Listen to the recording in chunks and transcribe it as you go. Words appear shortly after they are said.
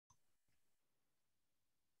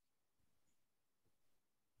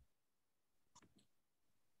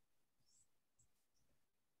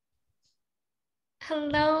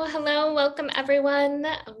Hello, hello, welcome everyone.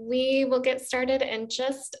 We will get started in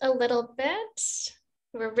just a little bit.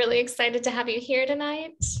 We're really excited to have you here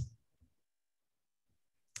tonight.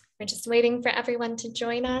 We're just waiting for everyone to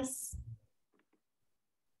join us.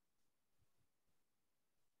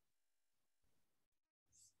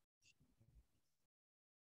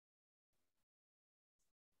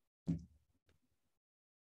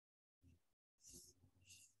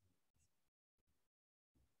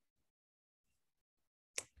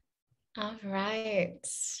 All right.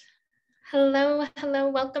 Hello, hello,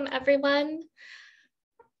 welcome everyone.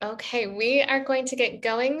 Okay, we are going to get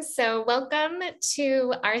going. So welcome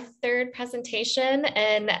to our third presentation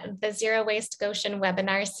in the Zero Waste Goshen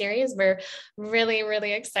webinar series. We're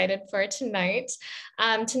really excited for tonight.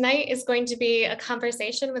 Tonight is going to be a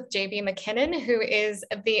conversation with JB MacKinnon, who is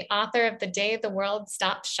the author of The Day the World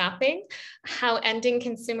Stopped Shopping, How Ending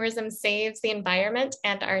Consumerism Saves the Environment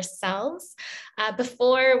and Ourselves.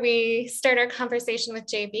 Before we start our conversation with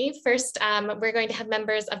JB, first, we're going to have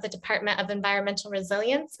members of the Department of Environmental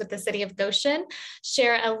Resilience with the City of Goshen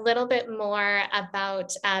share a little bit more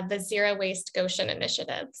about the Zero Waste Goshen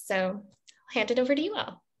initiative. So I'll hand it over to you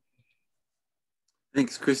all.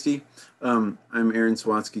 Thanks, Christy. I'm Aaron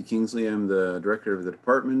Swatsky-Kingsley. I'm the Director of the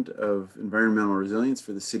Department of Environmental Resilience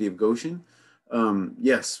for the City of Goshen.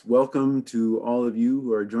 Yes, welcome to all of you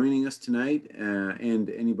who are joining us tonight and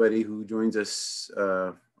anybody who joins us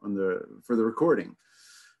for the recording.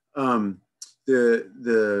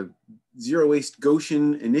 The Zero Waste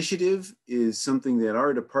Goshen initiative is something that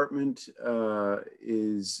our department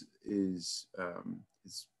is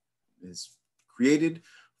created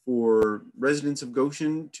for residents of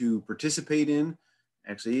Goshen to participate in.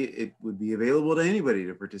 Actually, it would be available to anybody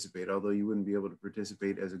to participate, although you wouldn't be able to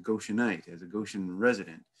participate as a Goshenite, as a Goshen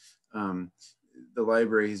resident. The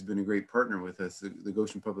library has been a great partner with us. The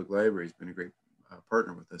Goshen Public Library has been a great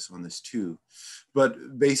partner with us on this too.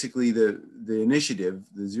 But basically the initiative,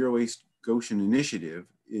 the Zero Waste Goshen initiative,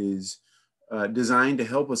 is designed to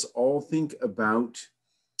help us all think about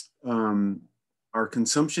our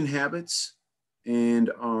consumption habits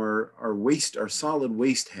and our solid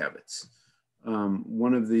waste habits.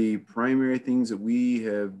 One of the primary things that we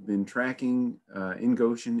have been tracking in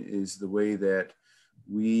Goshen is the way that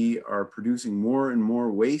we are producing more and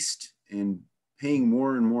more waste and paying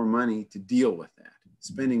more and more money to deal with that,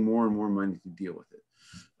 spending more and more money to deal with it,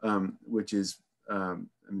 which is,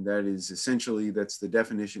 that is essentially, that's the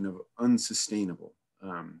definition of unsustainable.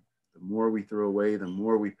 The more we throw away, the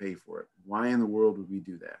more we pay for it. Why in the world would we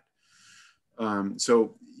do that?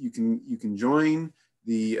 So you can join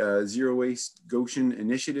the Zero Waste Goshen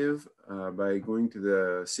initiative by going to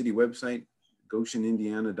the city website,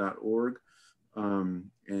 goshenindiana.org,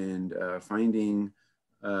 and finding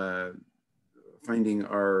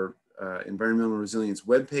our environmental resilience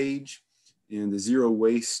webpage and the Zero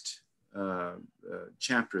Waste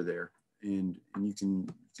chapter there, and you can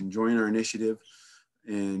join our initiative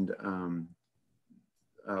and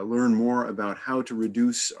learn more about how to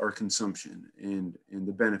reduce our consumption and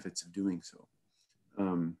the benefits of doing so.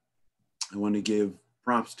 I want to give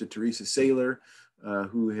props to Teresa Saylor,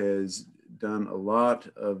 who has done a lot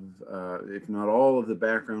of, if not all of the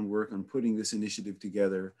background work on putting this initiative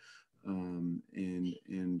together,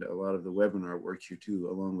 and a lot of the webinar work here too,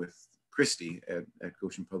 along with Christy at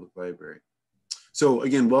Goshen Public Library. So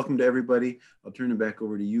again, welcome to everybody. I'll turn it back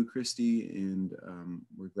over to you, Christy, and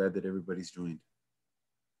we're glad that everybody's joined.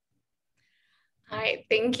 All right,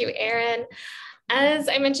 thank you, Aaron. As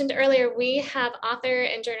I mentioned earlier, we have author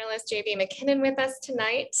and journalist JB MacKinnon with us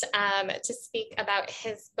tonight to speak about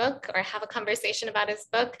his book, or have a conversation about his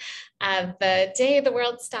book, The Day the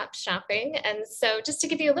World Stopped Shopping. And so just to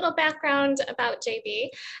give you a little background about JB,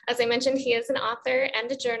 as I mentioned, he is an author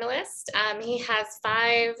and a journalist. He has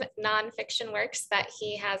 5 nonfiction works that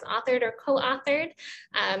he has authored or co-authored.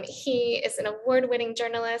 He is an award-winning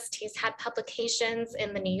journalist. He's had publications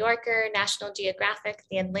in the New Yorker, National Geographic,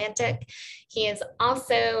 The Atlantic. He is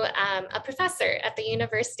also a professor at the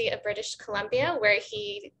University of British Columbia, where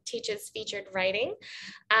he teaches featured writing.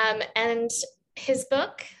 And his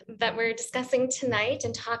book that we're discussing tonight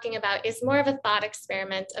and talking about is more of a thought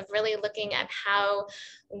experiment of really looking at how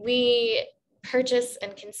we purchase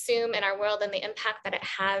and consume in our world and the impact that it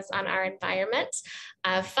has on our environment.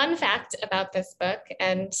 Fun fact about this book,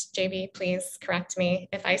 and JB, please correct me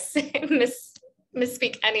if I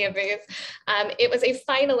misspeak any of these. It was a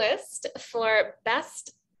finalist for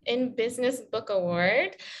Best in Business Book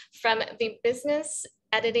Award from the Business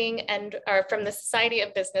editing or from the Society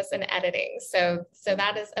of Business and Editing. So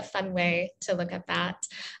that is a fun way to look at that.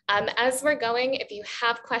 As we're going, if you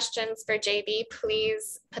have questions for JB,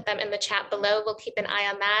 please put them in the chat below. We'll keep an eye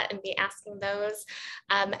on that and be asking those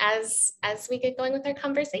as we get going with our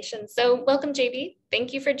conversation. So welcome, JB.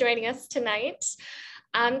 Thank you for joining us tonight.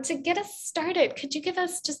 To get us started, could you give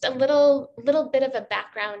us just a little bit of a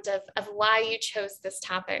background of why you chose this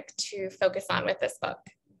topic to focus on with this book?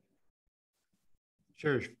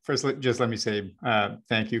 Sure. First, just let me say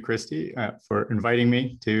thank you, Christy, for inviting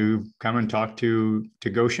me to come and talk to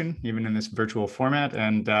Goshen, even in this virtual format,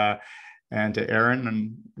 and to Aaron.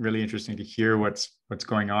 And really interesting to hear what's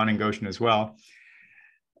going on in Goshen as well.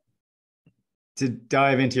 To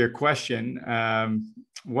dive into your question,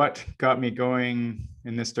 what got me going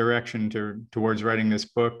in this direction towards writing this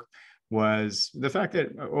book was the fact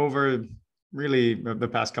that over really the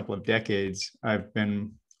past couple of decades, I've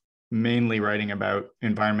been mainly writing about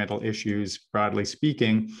environmental issues, broadly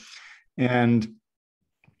speaking. And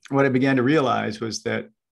what I began to realize was that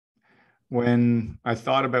when I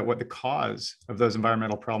thought about what the cause of those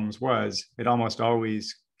environmental problems was, it almost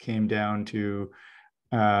always came down to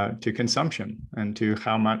consumption and to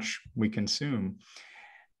how much we consume.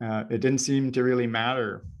 It didn't seem to really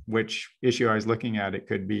matter which issue I was looking at. It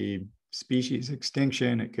could be species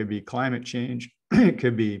extinction, it could be climate change, it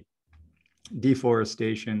could be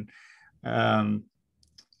deforestation.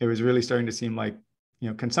 It was really starting to seem like,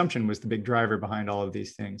 consumption was the big driver behind all of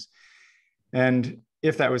these things. And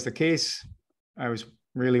if that was the case, I was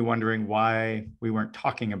really wondering why we weren't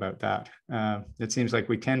talking about that. It seems like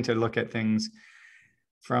we tend to look at things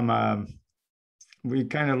from, we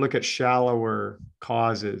kind of look at shallower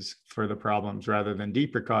causes for the problems rather than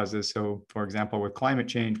deeper causes. So for example, with climate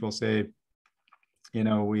change, we'll say,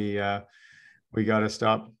 we got to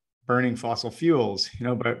stop burning fossil fuels,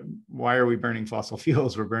 but why are we burning fossil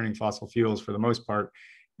fuels? We're burning fossil fuels for the most part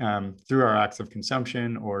through our acts of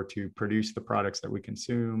consumption or to produce the products that we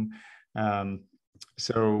consume.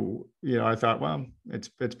 So, I thought, well,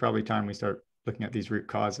 it's probably time we start looking at these root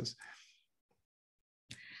causes.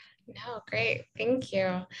 No, great, thank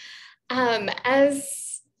you.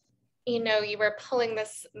 As you were pulling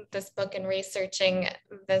this book and researching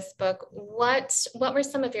this book, what were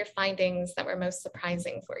some of your findings that were most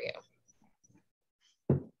surprising for you?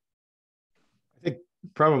 I think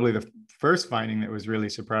probably the first finding that was really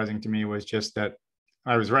surprising to me was just that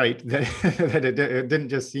I was right, that it didn't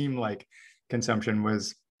just seem like consumption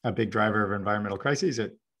was a big driver of environmental crises.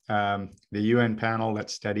 The UN panel that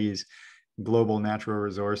studies global natural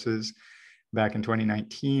resources back in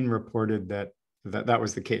 2019 reported that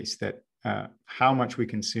was the case, that how much we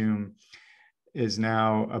consume is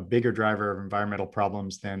now a bigger driver of environmental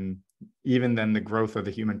problems than the growth of the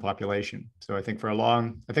human population. So I think a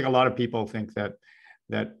lot of people think that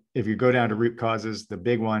if you go down to root causes, the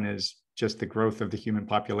big one is just the growth of the human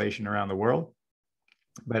population around the world.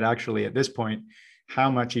 But actually at this point, how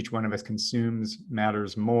much each one of us consumes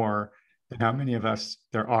matters more than how many of us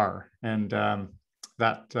there are. And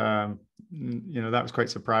that was quite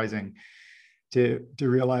surprising to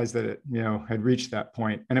realize that it had reached that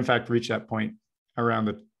point, and in fact reached that point around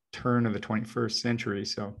the turn of the 21st century,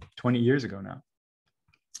 so 20 years ago now.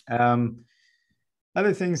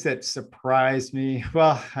 Other things that surprised me,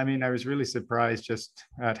 well, I was really surprised just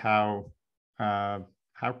at how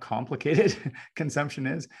complicated consumption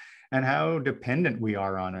is and how dependent we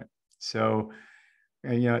are on it. So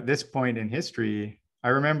at this point in history, I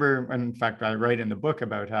remember, in fact, I write in the book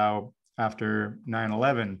about how after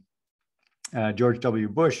 9/11, George W.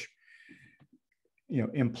 Bush,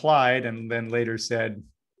 implied and then later said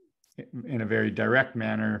in a very direct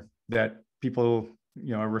manner that people,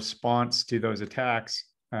 a response to those attacks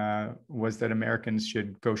was that Americans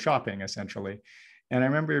should go shopping, essentially. And I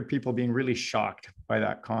remember people being really shocked by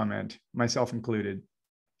that comment, myself included,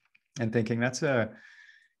 and thinking that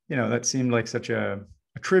seemed like such a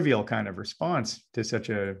trivial kind of response to such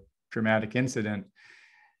a dramatic incident.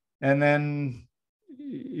 And then,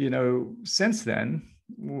 since then,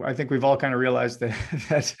 I think we've all kind of realized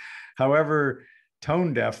that however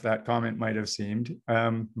tone deaf that comment might have seemed,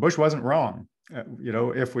 Bush wasn't wrong.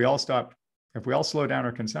 If we all slow down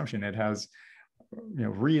our consumption, it has,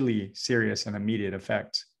 really serious and immediate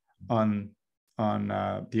effects on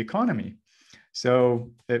the economy.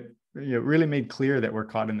 So it really made clear that we're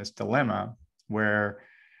caught in this dilemma where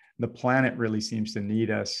the planet really seems to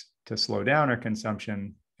need us to slow down our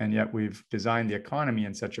consumption, and yet we've designed the economy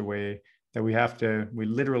in such a way that we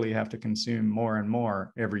literally have to consume more and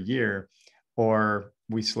more every year, or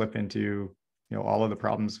we slip into all of the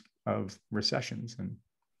problems of recessions. And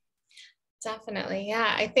Definitely.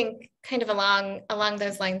 Yeah. I think kind of along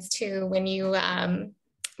those lines too, when you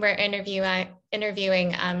were interviewing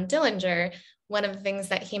Dillinger, one of the things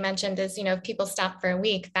that he mentioned is, if people stop for a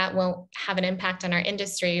week, that won't have an impact on our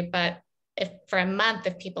industry. But if for a month,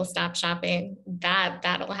 if people stop shopping,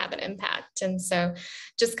 that'll have an impact. And so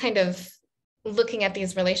just kind of looking at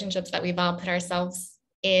these relationships that we've all put ourselves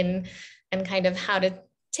in and kind of how to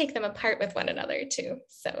take them apart with one another too.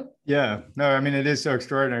 So yeah, no, I mean, it is so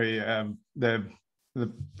extraordinary. The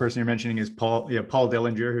person you're mentioning is Paul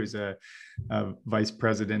Dillinger, who's a vice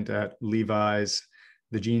president at Levi's,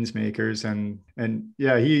 the jeans makers, and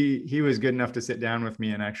yeah, he was good enough to sit down with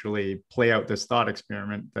me and actually play out this thought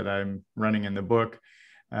experiment that I'm running in the book.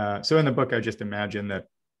 So in the book, I just imagine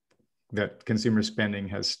that consumer spending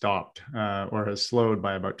has stopped or has slowed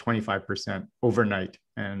by about 25% overnight,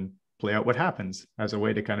 and play out what happens as a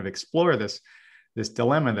way to kind of explore this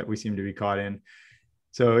dilemma that we seem to be caught in.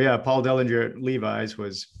 So yeah, Paul Dillinger at Levi's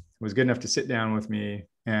was good enough to sit down with me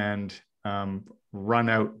and run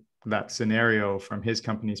out that scenario from his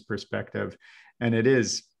company's perspective. And it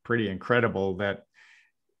is pretty incredible that,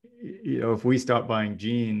 if we stop buying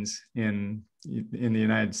jeans in the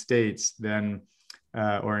United States, then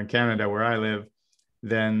or in Canada where I live,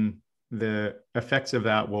 then the effects of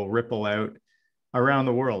that will ripple out around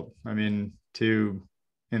the world. I mean, in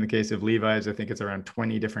the case of Levi's, I think it's around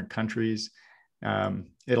 20 different countries.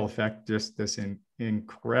 It'll affect just this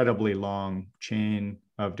incredibly long chain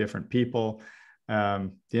of different people.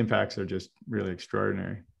 The impacts are just really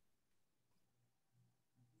extraordinary.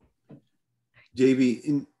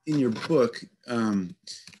 JB, in your book,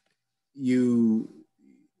 you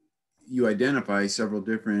identify several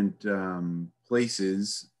different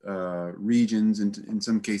places, regions, and in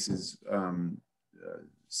some cases,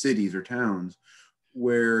 cities or towns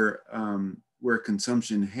where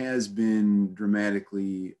consumption has been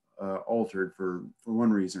dramatically altered for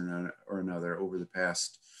one reason or another over the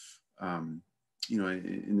past, in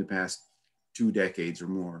the past 2 decades or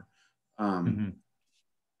more.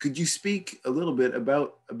 Could you speak a little bit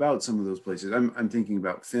about some of those places? I'm thinking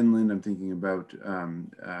about Finland. I'm thinking about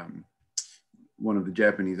one of the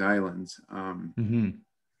Japanese islands.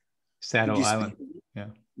 Sado Island. Yeah.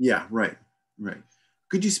 Yeah. Right.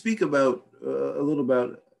 Could you speak about a little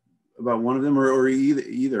about one of them, or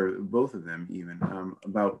either both of them, even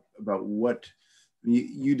about what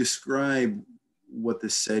you describe what the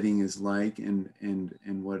setting is like, and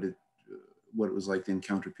what it was like to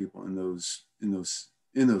encounter people in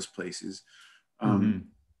those places. Could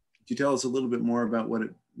you tell us a little bit more about what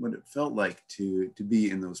it felt like to be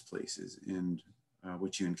in those places and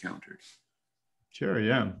what you encountered? Sure.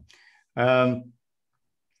 Yeah.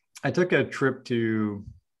 I took a trip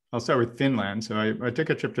I'll start with Finland. So I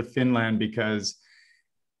took a trip to Finland because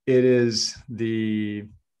it is the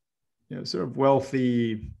sort of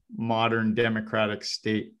wealthy, modern, democratic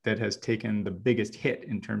state that has taken the biggest hit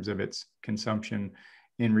in terms of its consumption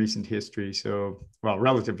in recent history. So, well,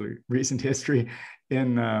 relatively recent history.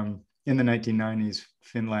 In the 1990s,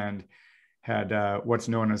 Finland had what's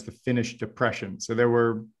known as the Finnish Depression. So there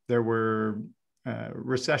were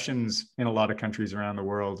recessions in a lot of countries around the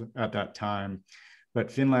world at that time, but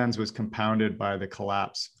Finland's was compounded by the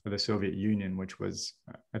collapse of the Soviet Union, which was,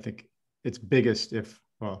 I think, its biggest, if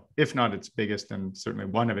not its biggest, then certainly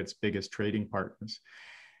one of its biggest trading partners.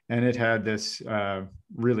 And it had this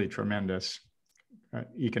really tremendous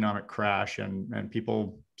economic crash, and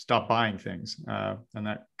people stopped buying things, and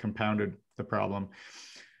that compounded the problem.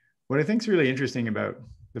 What I think is really interesting about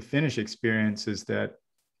the Finnish experience is that,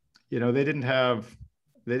 they didn't have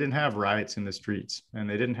riots in the streets, and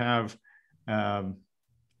they didn't have,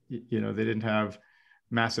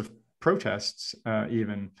 massive protests,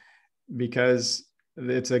 even, because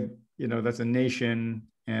that's a nation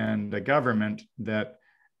and a government that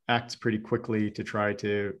acts pretty quickly to try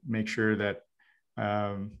to make sure that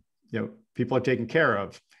people are taken care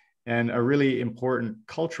of. And a really important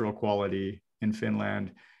cultural quality in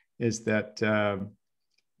Finland is that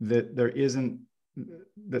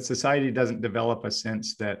that society doesn't develop a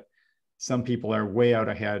sense that some people are way out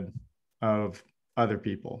ahead of other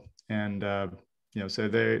people, and so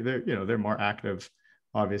they're more active,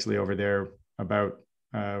 obviously, over there about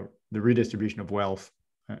the redistribution of wealth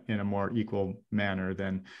in a more equal manner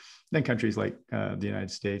than countries like the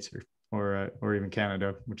United States or even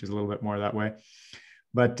Canada, which is a little bit more that way.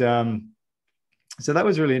 But so that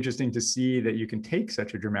was really interesting to see that you can take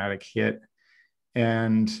such a dramatic hit,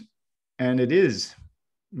 and it is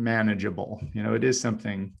manageable. It is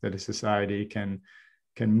something that a society can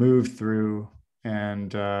move through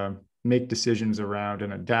and make decisions around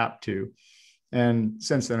and adapt to. And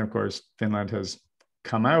since then, of course, Finland has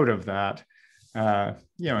come out of that. and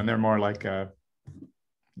they're more like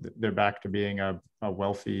they're back to being a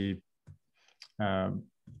wealthy, a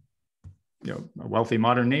wealthy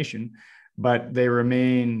modern nation, but they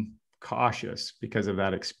remain cautious because of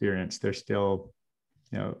that experience. They're still,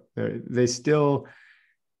 they still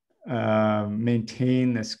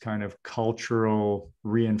maintain this kind of cultural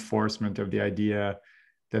reinforcement of the idea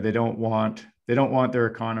that they don't want their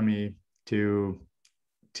economy to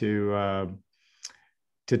turn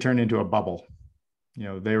into a bubble.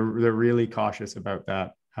 They're really cautious about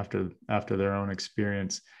that after their own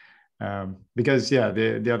experience. Because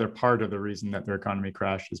the other part of the reason that their economy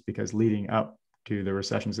crashed is because leading up to the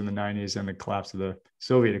recessions in the 90s and the collapse of the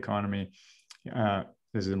Soviet economy, this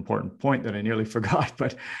is an important point that I nearly forgot,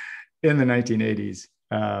 but in the 1980s,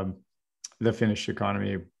 the Finnish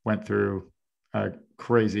economy went through a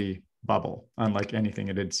crazy bubble, unlike anything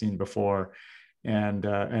it had seen before. And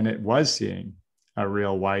it was seeing a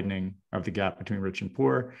real widening of the gap between rich and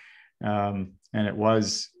poor. And it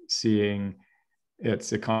was seeing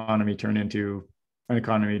its economy turn into an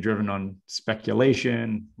economy driven on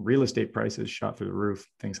speculation, real estate prices shot through the roof,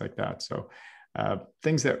 things like that. So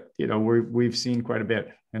things that, we've seen quite a bit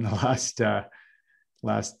in the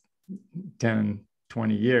last 10,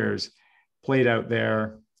 20 years played out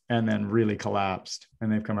there and then really collapsed.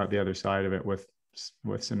 And they've come out the other side of it with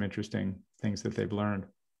some interesting things that they've learned.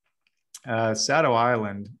 Sado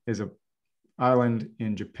Island is an island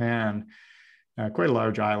in Japan, quite a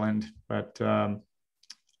large island, but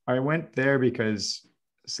I went there because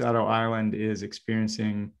Sado Island is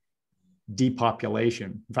experiencing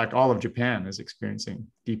depopulation. In fact, all of Japan is experiencing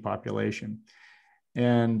depopulation.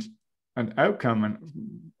 And an outcome,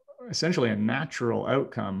 essentially a natural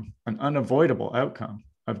outcome, an unavoidable outcome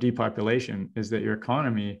of depopulation is that your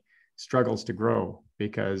economy struggles to grow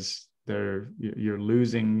because you're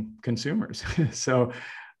losing consumers. So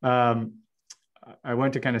I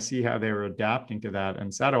went to kind of see how they were adapting to that.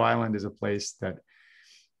 And Sado Island is a place that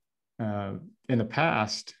in the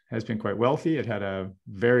past has been quite wealthy. It had a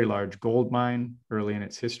very large gold mine early in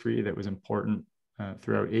its history that was important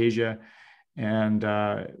throughout Asia. And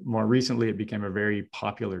more recently, it became a very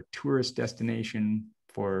popular tourist destination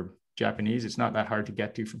for Japanese. It's not that hard to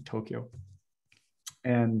get to from Tokyo.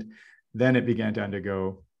 And then it began to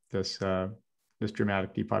undergo this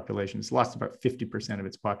dramatic depopulation. It's lost about 50% of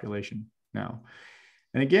its population now.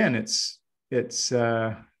 And again,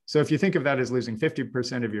 so if you think of that as losing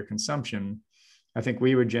 50% of your consumption, I think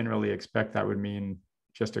we would generally expect that would mean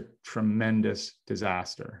just a tremendous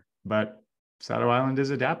disaster. But Sado Island is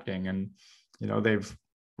adapting, and they've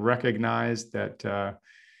recognized that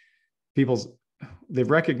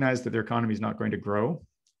they've recognized that their economy is not going to grow,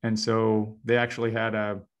 and so they actually had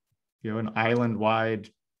an island-wide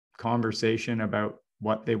conversation about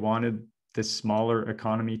what they wanted this smaller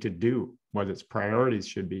economy to do, what its priorities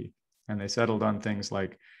should be, and they settled on things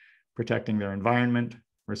like protecting their environment,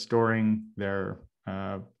 restoring their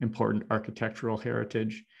important architectural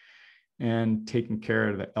heritage, and taking care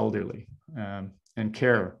of the elderly. And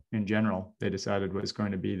care in general, they decided was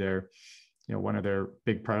going to be one of their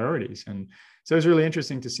big priorities. And so it's really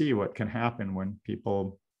interesting to see what can happen when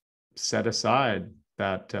people set aside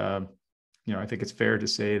that, I think it's fair to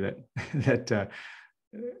say that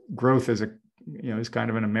growth is is kind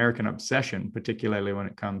of an American obsession, particularly when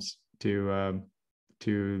it comes to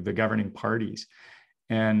the governing parties.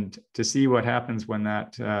 And to see what happens when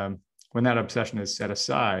that obsession is set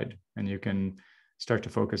aside and you can start to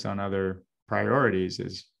focus on other priorities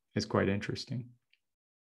is quite interesting.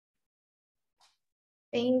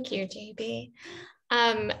 Thank you, JB.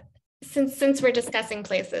 Since we're discussing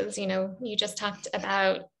places, you just talked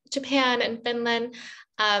about Japan and Finland.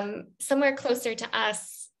 Somewhere closer to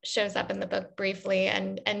us shows up in the book briefly,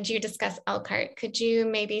 and you discuss Elkhart. Could you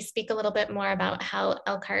maybe speak a little bit more about how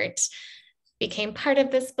Elkhart became part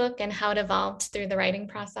of this book and how it evolved through the writing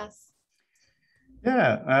process?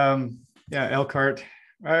 Yeah, Elkhart.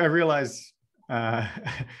 I realized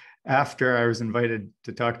after I was invited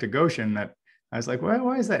to talk to Goshen that I was like,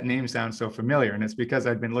 why does that name sound so familiar? And it's because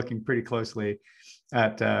I'd been looking pretty closely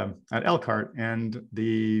at Elkhart and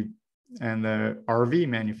the RV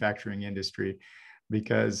manufacturing industry,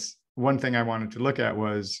 because one thing I wanted to look at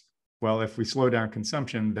was, well, if we slow down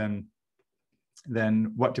consumption,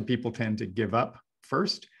 then what do people tend to give up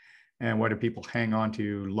first? And what do people hang on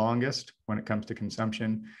to longest when it comes to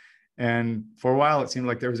consumption? And for a while, it seemed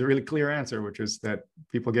like there was a really clear answer, which was that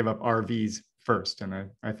people give up RVs first. And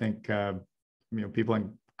I think people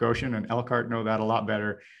in Goshen and Elkhart know that a lot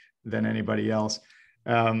better than anybody else.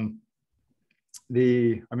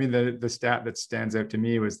 The stat that stands out to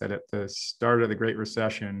me was that at the start of the Great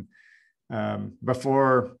Recession,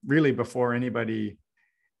 before anybody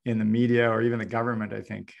in the media or even the government, I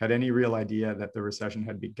think, had any real idea that the recession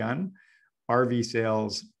had begun, RV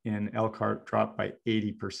sales in Elkhart dropped by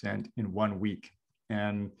 80% in 1 week.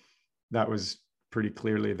 And that was pretty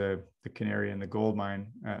clearly the canary in the gold mine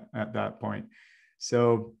at that point.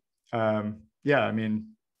 So yeah, I mean,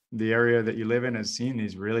 the area that you live in has seen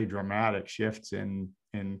these really dramatic shifts in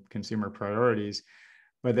consumer priorities.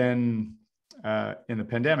 But then in the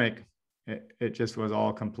pandemic, it just was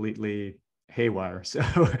all completely haywire. So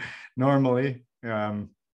normally,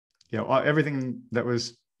 everything that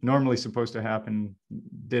was normally supposed to happen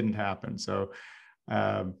didn't happen. So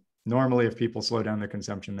normally, if people slow down their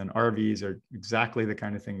consumption, then RVs are exactly the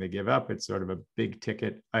kind of thing they give up. It's sort of a big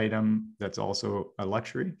ticket item that's also a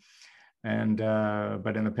luxury. And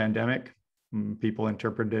but in the pandemic, people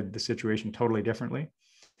interpreted the situation totally differently.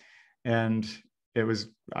 And it was,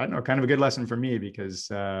 I don't know, kind of a good lesson for me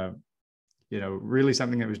because really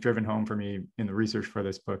something that was driven home for me in the research for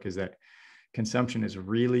this book is that consumption is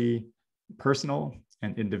really personal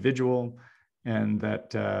and individual, and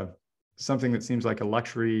that something that seems like a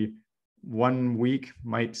luxury 1 week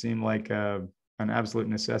might seem like an absolute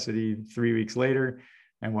necessity 3 weeks later,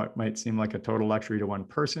 and what might seem like a total luxury to one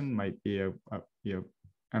person might be an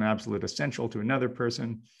absolute essential to another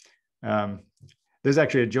person. There's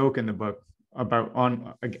actually a joke in the book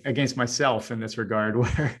against myself in this regard,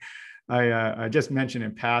 where I just mentioned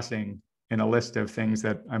in passing in a list of things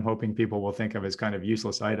that I'm hoping people will think of as kind of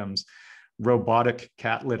useless items, robotic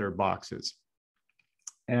cat litter boxes.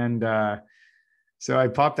 And so I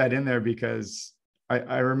popped that in there because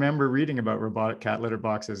I remember reading about robotic cat litter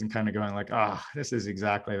boxes and kind of going like, this is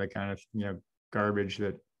exactly the kind of garbage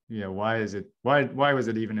that, why was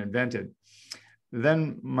it even invented?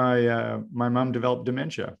 Then my mom developed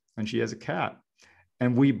dementia, and she has a cat,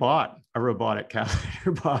 and we bought a robotic cat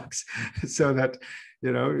litter box so that,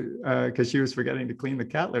 because she was forgetting to clean the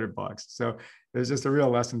cat litter box. So it was just a real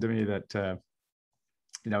lesson to me that,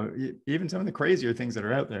 even some of the crazier things that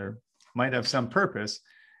are out there might have some purpose.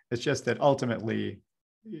 It's just that ultimately,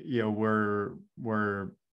 we're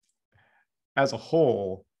as a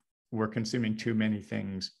whole, we're consuming too many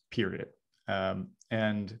things, period.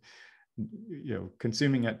 And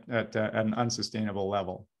consuming it at an unsustainable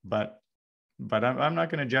level. But I'm not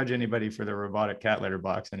going to judge anybody for the robotic cat litter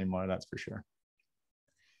box anymore. That's for sure.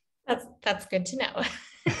 That's good to know.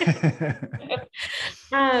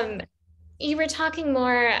 You were talking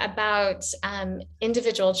more about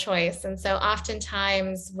individual choice. And so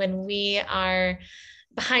oftentimes when we are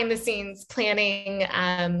behind the scenes planning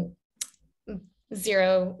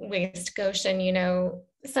zero waste Goshen,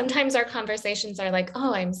 sometimes our conversations are like,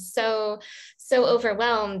 I'm so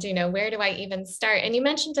overwhelmed, where do I even start? And you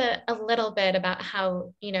mentioned a little bit about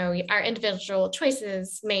how, our individual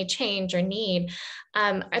choices may change or need.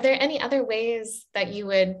 Are there any other ways that you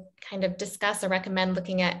would kind of discuss or recommend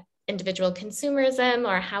looking at individual consumerism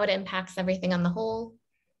or how it impacts everything on the whole?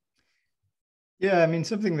 Yeah, I mean,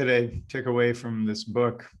 something that I took away from this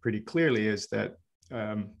book pretty clearly is that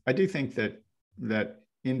I do think that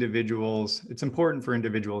individuals, it's important for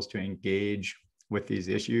individuals to engage with these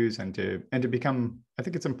issues and to become, I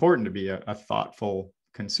think it's important to be a thoughtful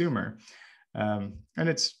consumer. And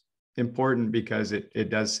it's important because it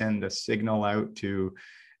does send a signal out to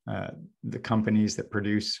the companies that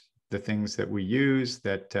produce the things that we use,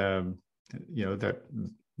 that that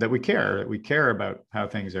we care about how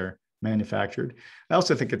things are manufactured. I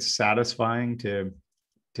also think it's satisfying to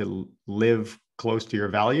live close to your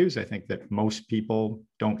values. I think that most people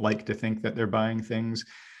don't like to think that they're buying things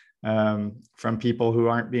from people who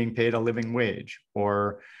aren't being paid a living wage,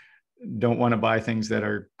 or don't want to buy things that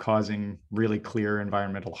are causing really clear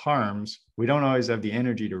environmental harms. We don't always have the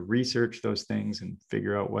energy to research those things and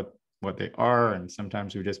figure out what they are. And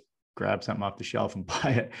sometimes we just grab something off the shelf and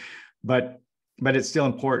buy it. But it's still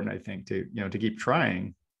important, I think, to keep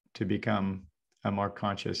trying to become a more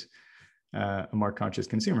conscious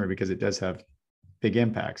consumer, because it does have big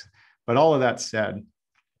impacts. But all of that said,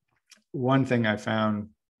 one thing I found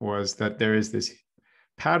was that there is this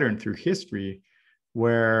pattern through history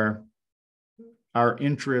where our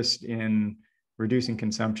interest in reducing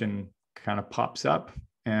consumption kind of pops up,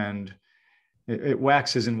 and it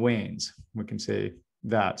waxes and wanes. We can say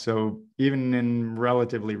that. So even in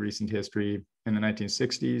relatively recent history, in the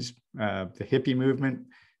 1960s, the hippie movement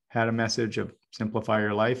had a message of simplify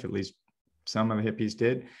your life. At least some of the hippies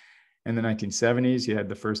did. In the 1970s, you had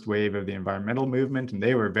the first wave of the environmental movement, and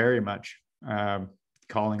they were very much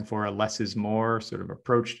calling for a less is more sort of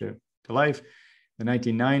approach to life. In the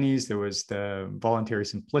 1990s, there was the voluntary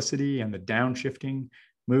simplicity and the downshifting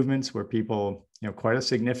movements where people, quite a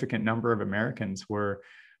significant number of Americans were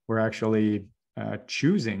actually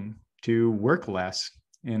choosing to work less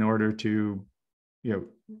in order to,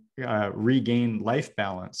 regain life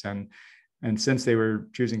balance. And since they were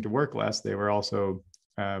choosing to work less, they were also,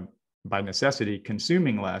 by necessity,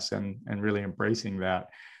 consuming less and really embracing that.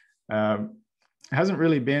 Hasn't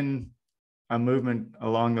really been a movement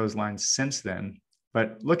along those lines since then. But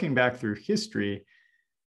looking back through history,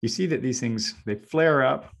 you see that these things, they flare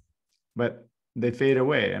up, but they fade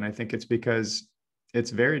away. And I think it's because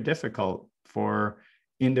it's very difficult for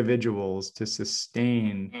individuals to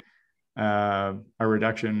sustain a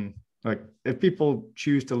reduction. Like if people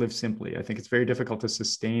choose to live simply, I think it's very difficult to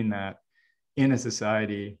sustain that in a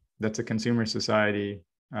society that's a consumer society,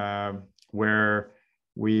 where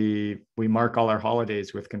we mark all our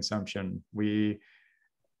holidays with consumption. We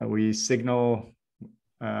signal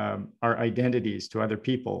our identities to other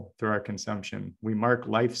people through our consumption. We mark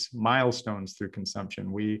life's milestones through consumption.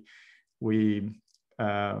 We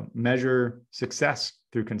measure success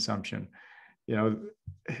through consumption.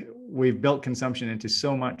 We've built consumption into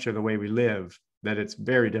so much of the way we live that it's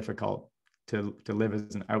very difficult to live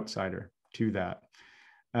as an outsider to that.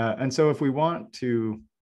 And so if we want to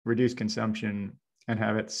reduce consumption and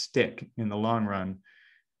have it stick in the long run,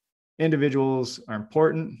 individuals are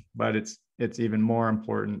important, but it's even more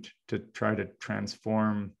important to try to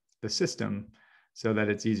transform the system so that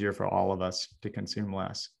it's easier for all of us to consume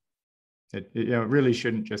less. It really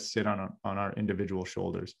shouldn't just sit on our individual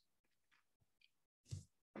shoulders.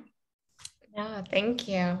 Yeah, thank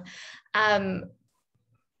you.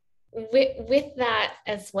 With that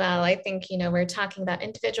as well, I think, we're talking about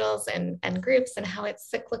individuals and groups and how it's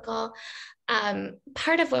cyclical.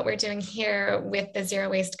 Part of what we're doing here with the Zero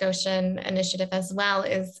Waste Goshen initiative as well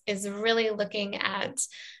is really looking at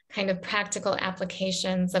kind of practical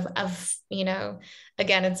applications of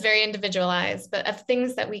again, it's very individualized, but of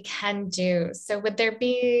things that we can do. So would there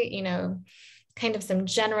be, kind of some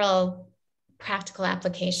general practical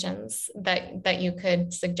applications that you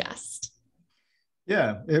could suggest?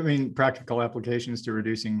 Yeah, I mean, practical applications to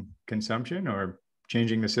reducing consumption or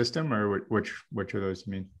changing the system, or which are those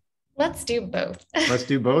you mean? Let's do both. Let's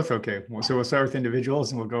do both. Okay. So we'll start with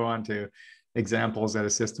individuals and we'll go on to examples at a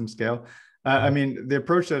system scale. I mean, the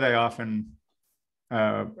approach that I often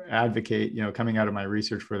advocate, coming out of my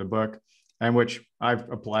research for the book, and which I've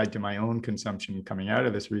applied to my own consumption coming out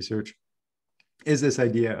of this research, is this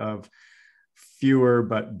idea of fewer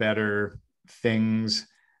but better things.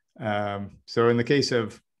 So in the case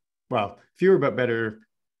of, fewer but better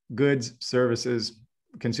goods, services,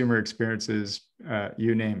 consumer experiences,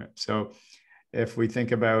 you name it. So if we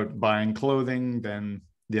think about buying clothing, then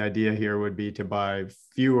the idea here would be to buy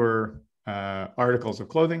fewer articles of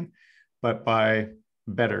clothing, but buy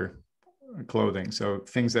better clothing. So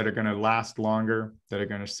things that are going to last longer, that are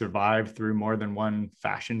going to survive through more than one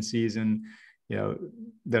fashion season,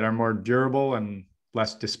 that are more durable and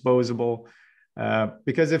less disposable.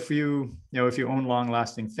 Because if you own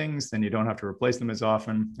long-lasting things, then you don't have to replace them as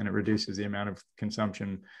often, and it reduces the amount of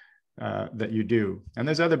consumption that you do. And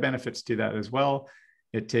there's other benefits to that as well.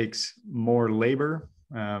 It takes more labor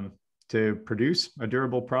to produce a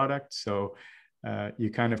durable product. So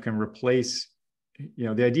you kind of can replace,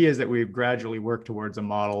 the idea is that we've gradually worked towards a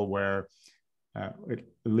model where, at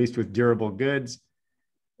least with durable goods,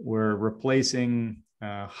 we're replacing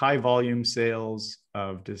high volume sales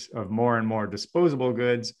of more and more disposable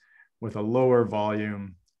goods with a lower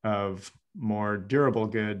volume of more durable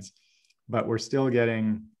goods, but we're still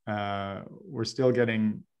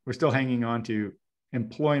hanging on to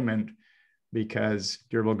employment because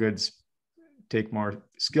durable goods take more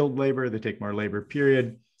skilled labor, they take more labor,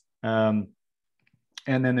 period. And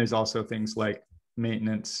then there's also things like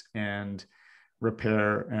maintenance and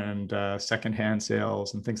repair and secondhand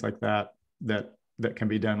sales and things like that can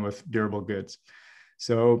be done with durable goods.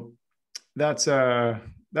 So that's an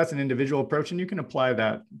individual approach, and you can apply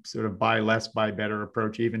that sort of buy less, buy better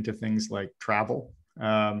approach even to things like travel.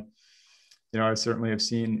 I certainly have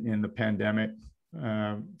seen in the pandemic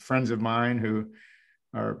friends of mine who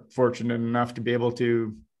are fortunate enough to be able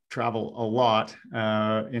to travel a lot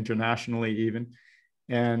internationally even.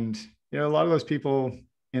 And, a lot of those people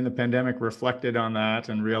in the pandemic reflected on that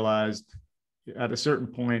and realized at a certain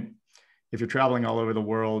point, if you're traveling all over the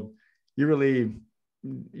world, you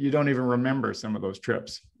don't even remember some of those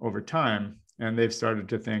trips over time. And they've started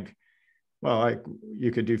to think,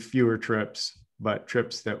 you could do fewer trips, but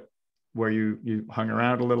trips where you hung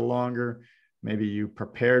around a little longer. Maybe you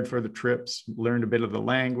prepared for the trips, learned a bit of the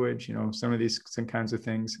language, some kinds of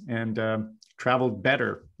things, and traveled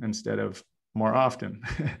better instead of more often.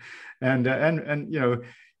 And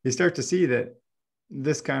you start to see that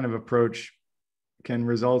this kind of approach can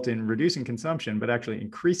result in reducing consumption, but actually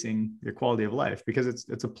increasing your quality of life, because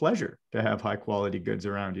it's a pleasure to have high quality goods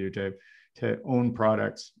around you, to own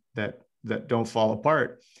products that don't fall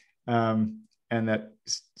apart, and that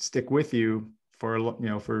stick with you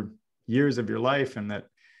for years of your life, and that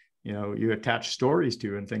you attach stories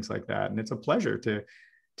to and things like that. And it's a pleasure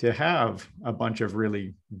to have a bunch of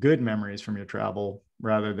really good memories from your travel,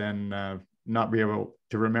 rather than not be able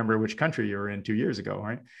to remember which country you were in 2 years ago,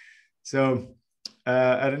 right? So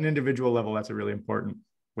at an individual level, that's a really important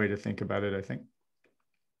way to think about it, I think.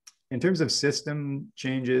 In terms of system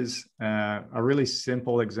changes, a really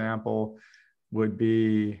simple example would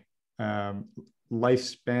be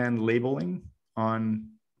lifespan labeling on,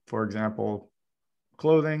 for example,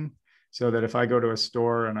 clothing, so that if I go to a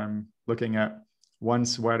store and I'm looking at one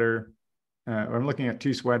sweater, or I'm looking at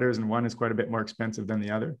two sweaters and one is quite a bit more expensive than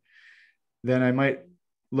the other, then I might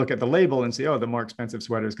look at the label and say, oh, the more expensive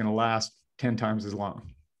sweater is going to last 10 times as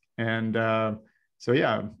long. And so,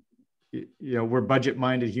 yeah, we're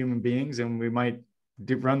budget-minded human beings, and we might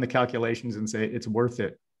run the calculations and say it's worth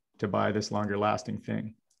it to buy this longer lasting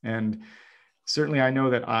thing. And certainly I know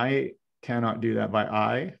that I cannot do that by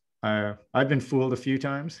eye. I've been fooled a few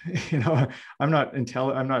times. I'm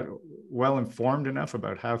not well informed enough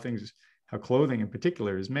about how clothing in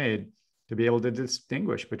particular is made to be able to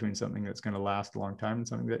distinguish between something that's going to last a long time and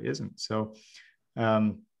something that isn't. So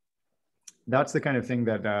that's the kind of thing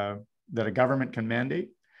that a government can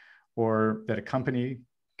mandate, or that a company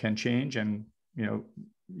can change and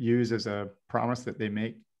use as a promise that they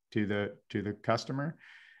make to the customer.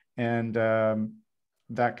 And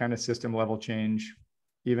that kind of system level change,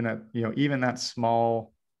 even that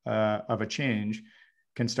small of a change,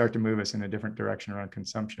 can start to move us in a different direction around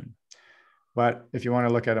consumption. But if you want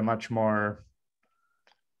to look at a much more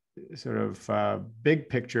sort of big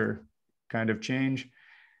picture kind of change,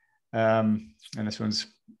 and this one's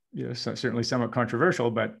certainly somewhat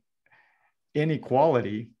controversial, but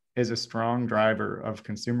inequality is a strong driver of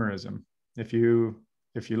consumerism. If you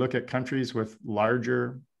look at countries with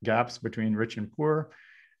larger gaps between rich and poor,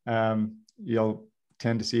 you'll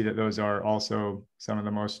tend to see that those are also some of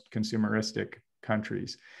the most consumeristic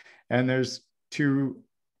countries. And there's two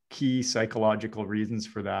key psychological reasons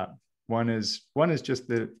for that. One is just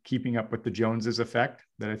the keeping up with the Joneses effect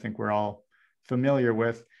that I think we're all familiar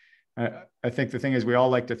with. I think the thing is, we all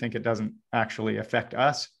like to think it doesn't actually affect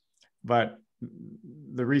us, but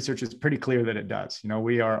the research is pretty clear that it does.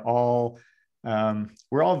 We're all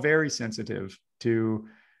very sensitive to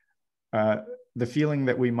the feeling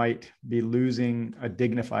that we might be losing a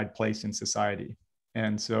dignified place in society.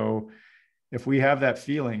 And so if we have that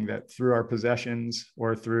feeling that through our possessions,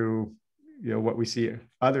 or through what we see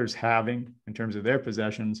others having in terms of their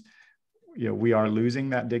possessions, we are losing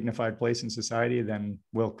that dignified place in society, then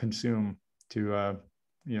we'll consume to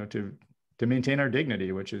maintain our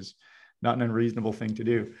dignity, which is not an unreasonable thing to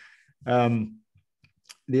do.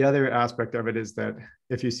 The other aspect of it is that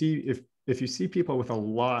if you see people with a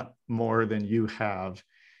lot more than you have,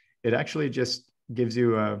 it actually just gives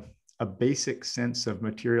you a basic sense of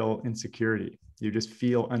material insecurity. You just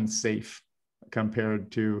feel unsafe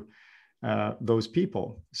compared to those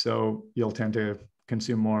people. So you'll tend to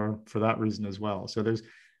consume more for that reason as well. So there's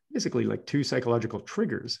basically like two psychological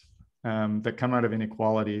triggers that come out of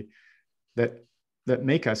inequality that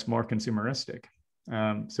make us more consumeristic.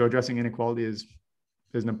 So addressing inequality is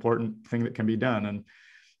an important thing that can be done.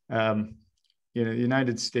 And the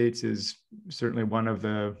United States is certainly one of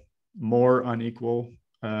the more unequal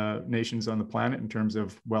nations on the planet in terms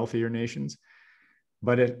of wealthier nations,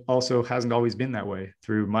 but it also hasn't always been that way.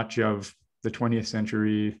 Through much of the 20th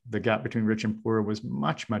century, the gap between rich and poor was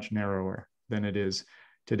much, much narrower than it is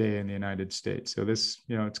today in the United States. So this,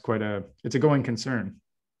 it's a going concern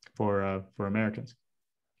for Americans.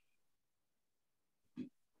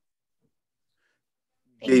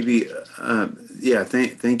 Davey,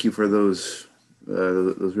 thank you for those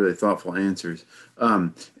really thoughtful answers.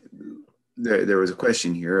 There was a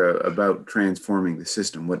question here about transforming the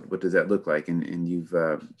system. What does that look like? And you've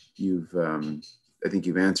I think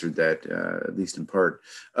you've answered that at least in part.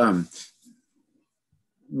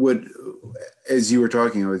 As you were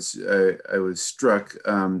talking, I was struck.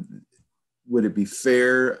 Would it be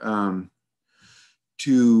fair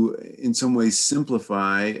to, in some ways,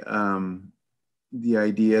 simplify the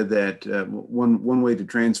idea that one way to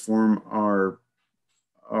transform our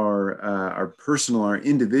personal, our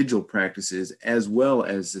individual practices, as well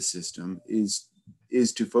as the system, is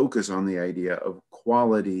to focus on the idea of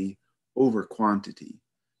quality over quantity?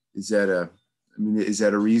 Is that mean, is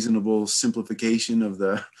that a reasonable simplification of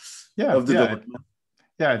the Yeah, of the yeah, dilemma?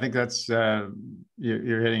 yeah. I think that's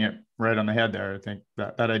you're hitting it right on the head there. I think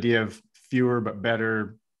that idea of fewer but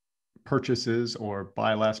better purchases, or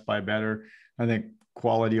buy less, buy better. I think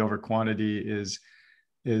quality over quantity is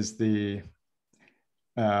the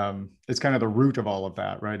it's kind of the root of all of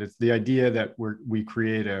that, right? It's the idea that we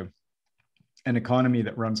create an economy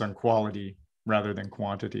that runs on quality rather than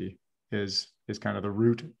quantity is kind of the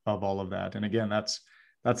root of all of that. And again, that's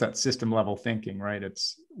that system level thinking, right?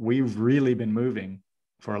 We've really been moving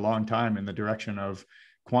for a long time in the direction of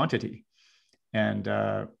quantity, and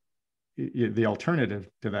the alternative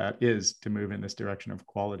to that is to move in this direction of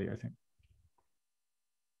quality, I think.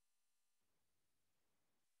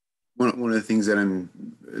 One of the things that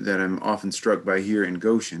I'm often struck by here in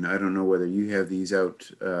Goshen, I don't know whether you have these out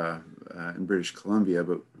in British Columbia,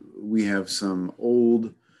 but we have some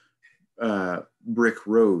old brick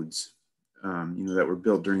roads, that were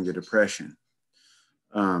built during the Depression,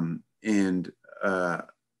 and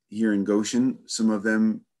here in Goshen, some of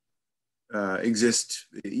them exist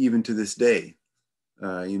even to this day,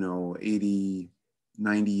 80,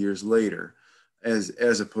 90 years later,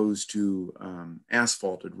 as opposed to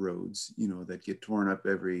asphalted roads, that get torn up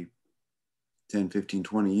every 10, 15,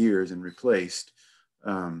 20 years and replaced.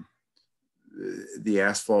 The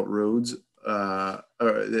asphalt roads, or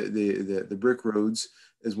the brick roads,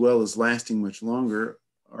 as well as lasting much longer,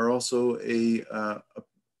 are also a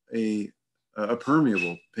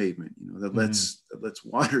permeable pavement, that lets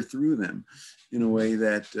water through them in a way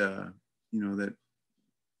that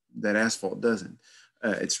that asphalt doesn't.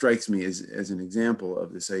 It strikes me as an example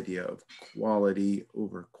of this idea of quality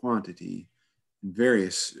over quantity in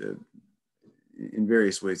various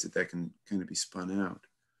ways that can kind of be spun out.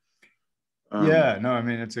 Yeah, no, I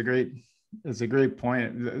mean, it's a great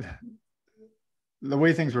point. The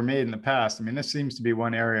way things were made in the past, I mean, this seems to be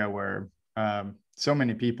one area where so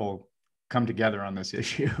many people come together on this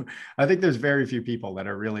issue. I think there's very few people that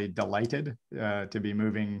are really delighted to be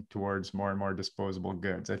moving towards more and more disposable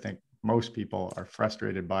goods. I think most people are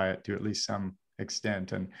frustrated by it to at least some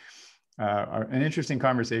extent. And an interesting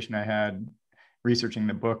conversation I had researching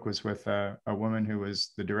the book was with a woman who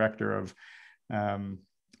was the director of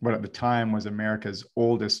what at the time was America's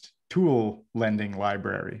oldest tool lending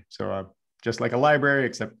library. So just like a library,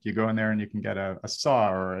 except you go in there and you can get a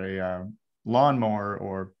saw or a lawnmower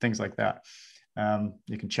or things like that.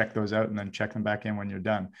 You can check those out and then check them back in when you're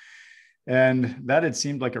done. And that had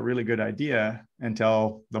seemed like a really good idea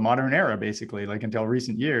until the modern era, basically, like until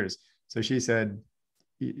recent years. So she said,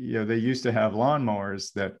 they used to have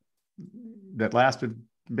lawnmowers that lasted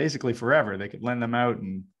basically forever. They could lend them out,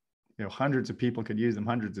 and hundreds of people could use them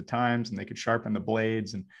hundreds of times, and they could sharpen the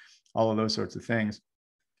blades and all of those sorts of things.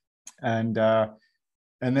 And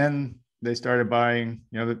then they started buying,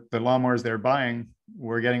 the lawnmowers they were buying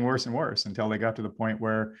were getting worse and worse until they got to the point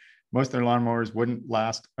where most of their lawnmowers wouldn't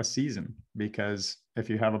last a season, because if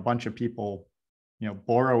you have a bunch of people,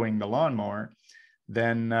 borrowing the lawnmower,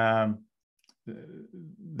 then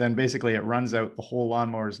basically it runs out the whole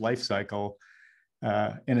lawnmower's life cycle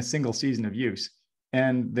in a single season of use.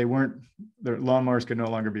 And their lawnmowers could no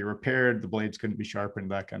longer be repaired, the blades couldn't be sharpened,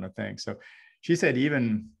 that kind of thing. So she said,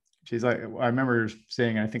 she's like, I remember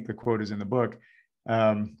saying, I think the quote is in the book,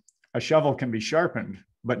 a shovel can be sharpened,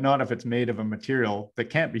 but not if it's made of a material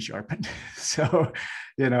that can't be sharpened. So,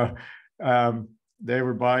 they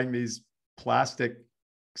were buying these plastic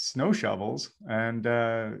snow shovels, and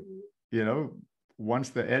once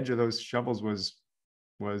the edge of those shovels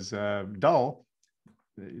was dull,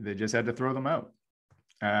 they just had to throw them out.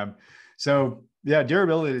 So yeah,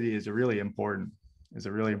 durability is a really important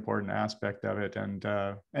aspect of it, and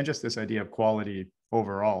just this idea of quality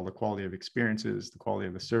overall, the quality of experiences, the quality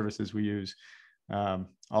of the services we use, all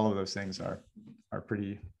of those things are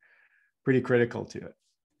pretty critical to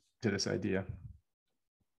this idea.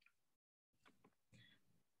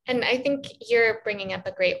 And I think you're bringing up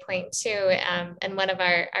a great point too. And one of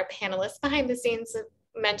our panelists behind the scenes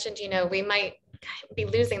mentioned, we might be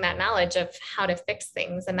losing that knowledge of how to fix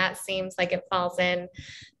things. And that seems like it falls in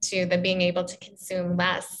to the being able to consume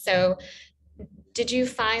less. So did you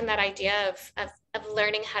find that idea of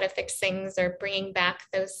learning how to fix things or bringing back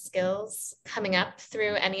those skills coming up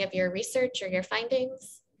through any of your research or your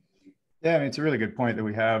findings? Yeah, I mean, it's a really good point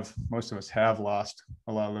that most of us have lost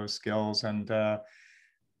a lot of those skills. And,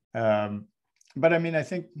 but I mean, I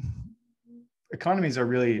think economies are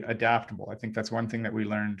really adaptable. I think that's one thing that we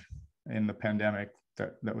learned in the pandemic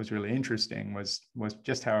that was really interesting was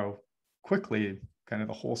just how quickly kind of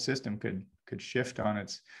the whole system could shift on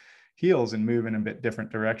its heels and move in a bit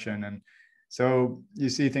different direction. And So you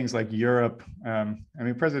see things like Europe. I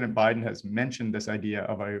mean, President Biden has mentioned this idea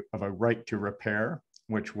of a right to repair,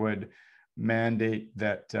 which would mandate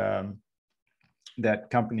that that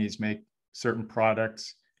companies make certain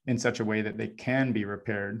products in such a way that they can be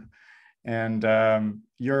repaired. And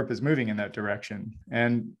Europe is moving in that direction.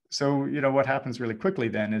 And so, what happens really quickly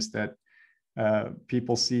then is that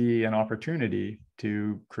people see an opportunity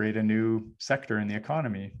to create a new sector in the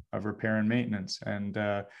economy of repair and maintenance. And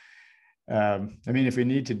I mean, if we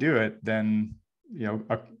need to do it, then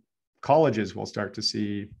colleges will start to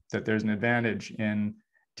see that there's an advantage in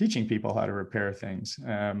teaching people how to repair things,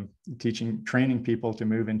 training people to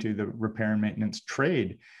move into the repair and maintenance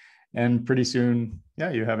trade. And pretty soon,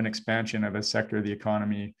 you have an expansion of a sector of the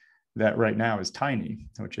economy that right now is tiny,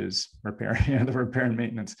 which is repair, the repair and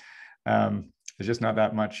maintenance. There's just not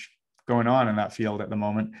that much going on in that field at the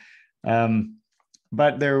moment.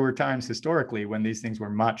 But there were times historically when these things were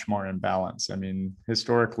much more in balance. I mean,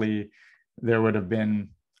 historically, there would have been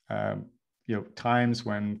times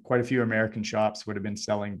when quite a few American shops would have been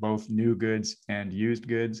selling both new goods and used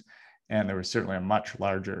goods. And there was certainly a much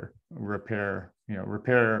larger repair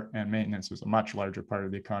and maintenance was a much larger part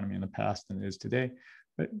of the economy in the past than it is today,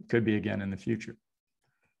 but could be again in the future.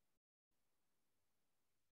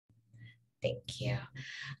 Thank you.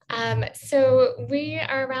 So we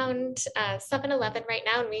are around 7:11 right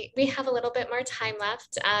now, and we have a little bit more time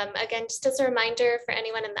left. Again, just as a reminder for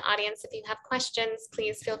anyone in the audience, if you have questions,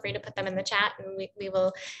 please feel free to put them in the chat, and we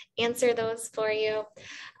will answer those for you.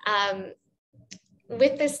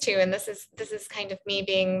 With this too, and this is kind of me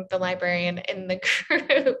being the librarian in the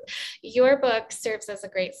group, your book serves as a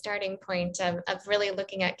great starting point of really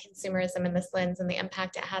looking at consumerism in this lens and the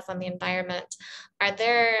impact it has on the environment. Are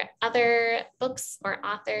there other books or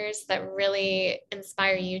authors that really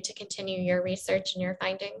inspire you to continue your research and your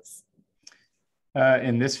findings?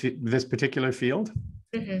 In this particular field?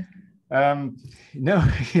 Mm-hmm. No,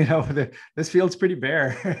 this field's pretty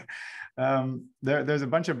bare. There's a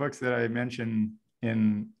bunch of books that I mention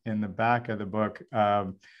in the back of the book,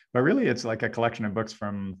 but really it's like a collection of books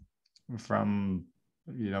from 20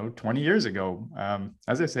 years ago.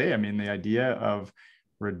 As I say, I mean, the idea of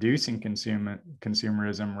reducing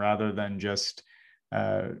consumerism rather than just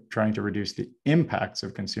trying to reduce the impacts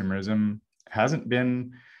of consumerism hasn't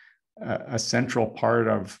been a central part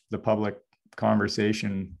of the public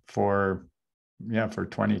conversation for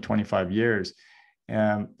 20, 25 years.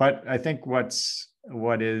 But I think what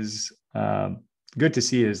is good to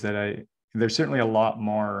see is that there's certainly a lot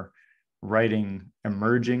more writing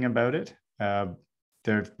emerging about it. There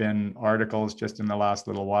have been articles just in the last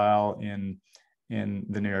little while in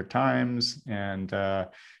the New York Times, and I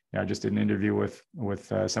just did an interview with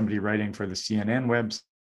somebody writing for the CNN website.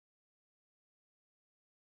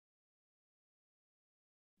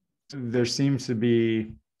 There seems to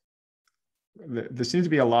be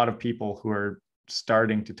a lot of people who are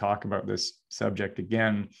starting to talk about this subject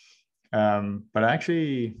again. But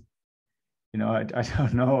actually, I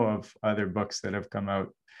don't know of other books that have come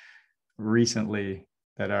out recently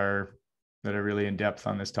that are really in depth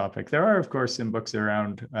on this topic. There are, of course, some books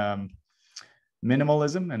around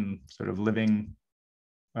minimalism and sort of living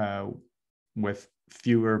with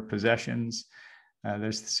fewer possessions.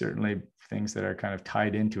 There's certainly things that are kind of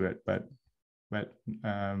tied into it, but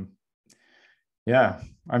I'm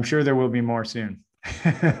sure there will be more soon.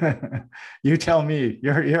 You tell me.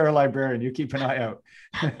 You're a librarian. You keep an eye out.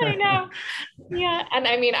 I know. Yeah. And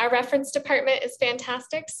I mean, our reference department is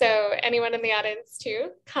fantastic. So anyone in the audience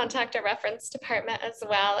too, contact our reference department as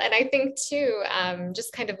well. And I think too,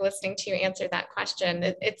 just kind of listening to you answer that question,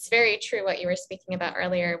 it's very true what you were speaking about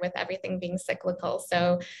earlier with everything being cyclical.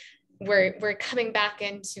 So we're coming back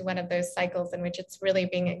into one of those cycles in which it's really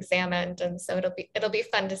being examined. And so it'll be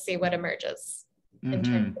fun to see what emerges in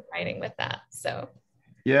terms of writing with that. So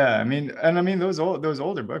yeah, I mean those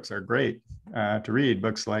older books are great to read.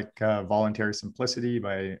 Books like Voluntary Simplicity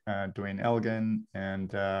by Dwayne Elgin,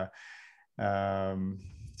 and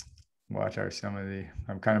what are some of the,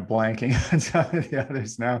 I'm kind of blanking on some of the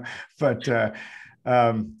others now, but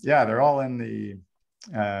they're all in the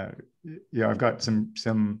I've got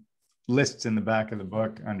some lists in the back of the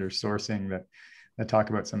book under sourcing that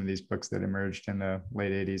talk about some of these books that emerged in the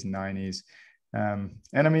late 80s and 90s.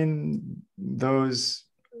 And I mean, those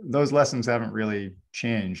lessons haven't really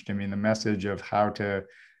changed. I mean, the message of how to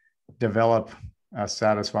develop a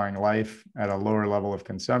satisfying life at a lower level of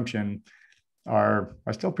consumption are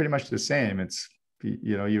still pretty much the same. It's,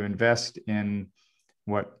 you invest in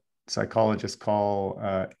what psychologists call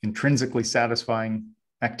intrinsically satisfying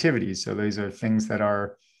activities. So these are things that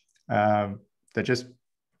are that just,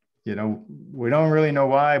 we don't really know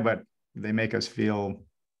why, but they make us feel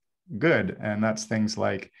good. And that's things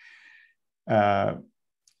like,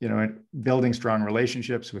 building strong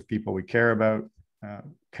relationships with people we care about,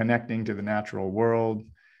 connecting to the natural world,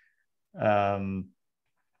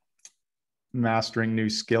 mastering new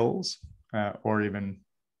skills, or even,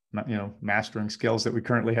 mastering skills that we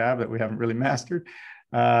currently have that we haven't really mastered.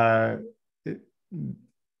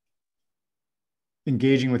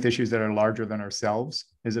 Engaging with issues that are larger than ourselves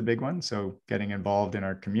is a big one. So getting involved in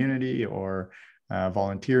our community, or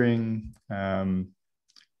volunteering,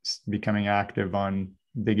 becoming active on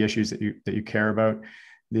big issues that you care about.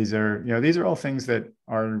 These are all things that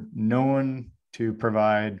are known to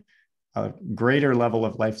provide a greater level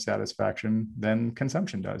of life satisfaction than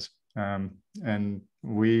consumption does. And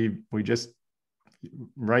we just,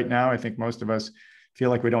 right now, I think most of us feel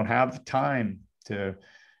like we don't have the time to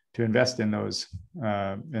invest in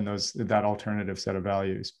that alternative set of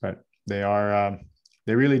values, but they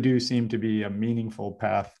really do seem to be a meaningful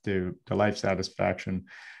path to life satisfaction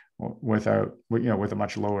with a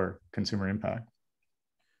much lower consumer impact.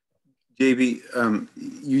 JB,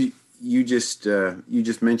 you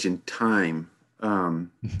just mentioned time,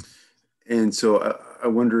 and so I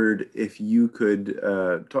wondered if you could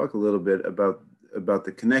talk a little bit about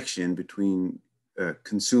the connection between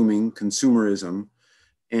consumerism,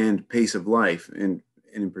 and pace of life, and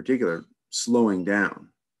in particular, slowing down.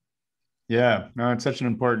 Yeah, no, it's such an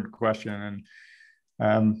important question,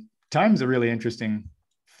 and time's a really interesting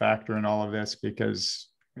factor in all of this, because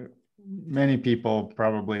many people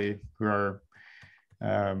probably who are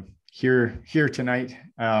here tonight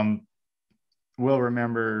will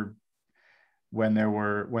remember when there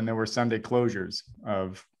were Sunday closures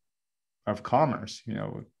of commerce,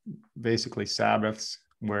 basically Sabbaths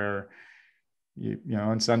where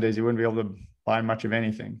on Sundays you wouldn't be able to buy much of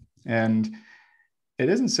anything. And it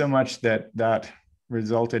isn't so much that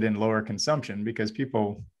resulted in lower consumption, because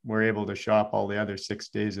people were able to shop all the other 6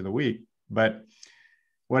 days of the week, but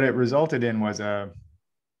what it resulted in was a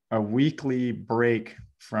weekly break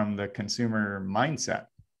from the consumer mindset.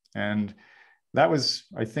 And that was,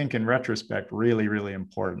 I think, in retrospect, really, really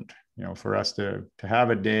important, for us to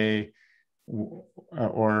have a day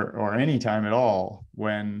or any time at all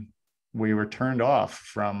when we were turned off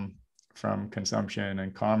from consumption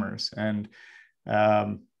and commerce. And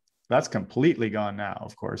that's completely gone now,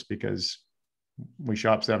 of course, because we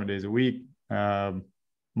shop 7 days a week.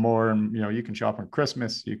 More, you can shop on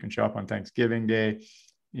Christmas, you can shop on Thanksgiving Day,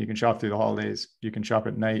 you can shop through the holidays, you can shop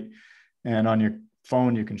at night, and on your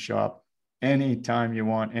phone, you can shop anytime you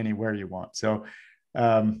want, anywhere you want. So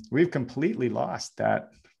we've completely lost that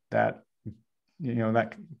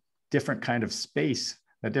different kind of space,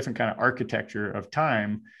 that different kind of architecture of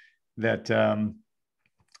time that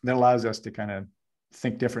allows us to kind of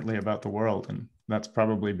think differently about the world. And that's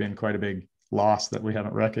probably been quite a big loss that we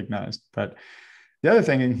haven't recognized. But the other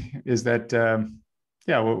thing is that,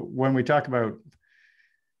 when we talk about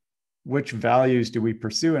which values do we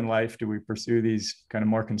pursue in life, do we pursue these kind of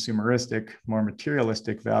more consumeristic, more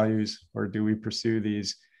materialistic values, or do we pursue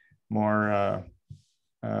these more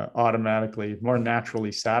automatically, more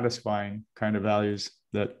naturally satisfying kind of values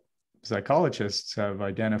that psychologists have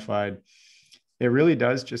identified? It really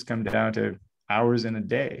does just come down to hours in a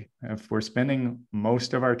day. If we're spending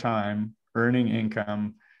most of our time earning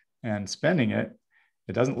income and spending it,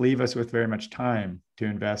 it doesn't leave us with very much time to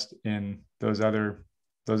invest in those other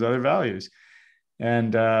values.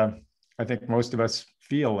 And I think most of us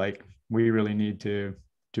feel like we really need to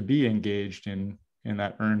be engaged in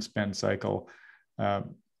that earn spend cycle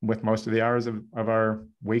with most of the hours of our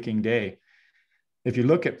waking day. If you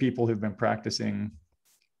look at people who've been practicing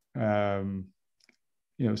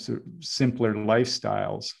simpler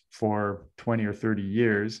lifestyles for 20 or 30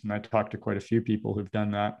 years, and I talked to quite a few people who've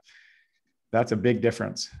done that, that's a big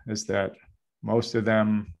difference, is that most of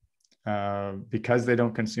them, because they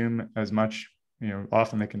don't consume as much,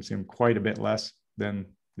 often they consume quite a bit less than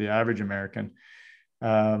the average American.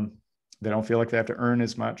 They don't feel like they have to earn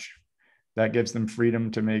as much. That gives them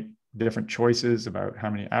freedom to make different choices about how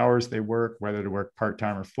many hours they work, whether to work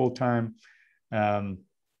part-time or full-time.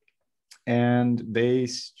 And they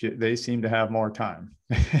seem to have more time.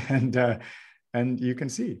 And you can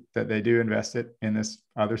see that they do invest it in this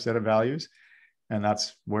other set of values. And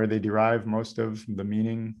that's where they derive most of the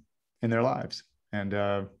meaning in their lives. And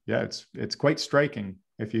it's quite striking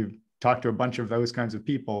if you talk to a bunch of those kinds of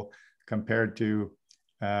people compared to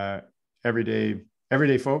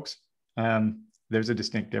everyday folks. There's a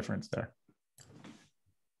distinct difference there.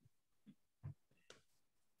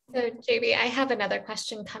 So JB, I have another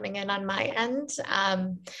question coming in on my end.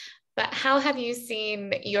 But how have you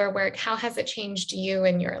seen your work? How has it changed you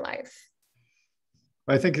in your life?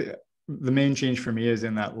 I think the main change for me is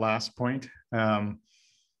in that last point.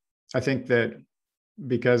 I think that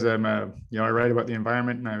because I write about the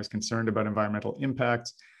environment and I was concerned about environmental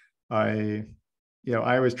impacts, I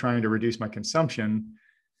was trying to reduce my consumption,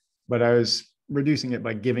 but I was reducing it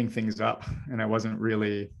by giving things up, and I wasn't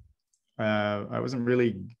really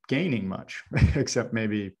gaining much, except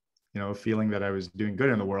maybe a feeling that I was doing good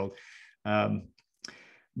in the world.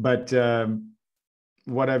 But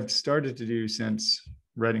what I've started to do since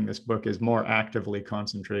writing this book is more actively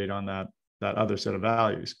concentrate on that other set of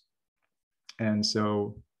values. And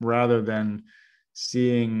so rather than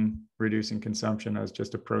seeing reducing consumption as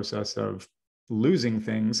just a process of losing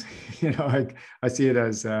things, I see it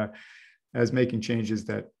as making changes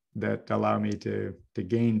that allow me to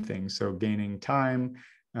gain things. So gaining time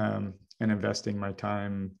and investing my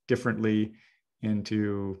time differently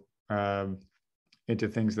into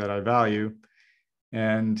things that I value.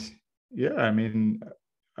 And yeah, I mean,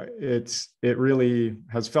 it really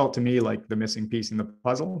has felt to me like the missing piece in the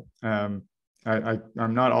puzzle. I'm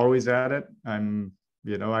not always at it.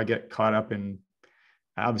 I get caught up in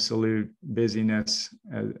absolute busyness,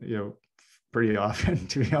 pretty often,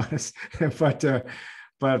 to be honest.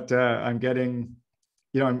 but I'm getting,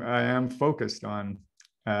 I am focused on,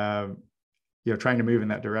 trying to move in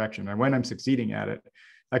that direction. And when I'm succeeding at it,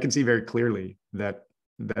 I can see very clearly that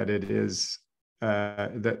it is,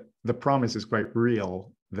 that the promise is quite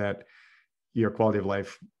real, that your quality of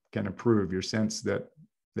life can improve, your sense that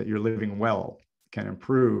you're living well can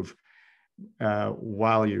improve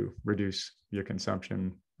while you reduce your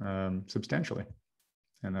consumption substantially.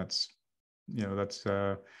 And that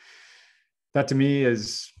to me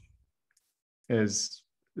is I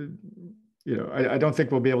don't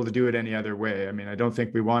think we'll be able to do it any other way. I mean, I don't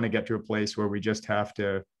think we want to get to a place where we just have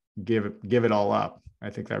to give it all up. I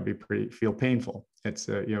think that would feel painful. It's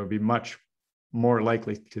be much more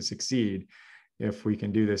likely to succeed if we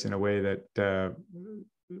can do this in a way that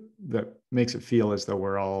makes it feel as though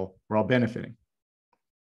we're all benefiting.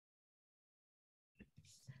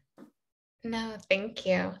 No, thank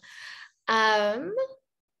you. I'm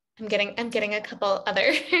getting a couple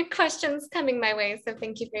other questions coming my way, so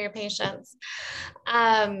thank you for your patience.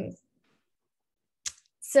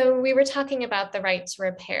 So we were talking about the right to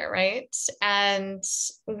repair, right? And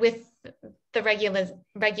with the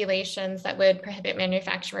regulations that would prohibit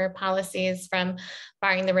manufacturer policies from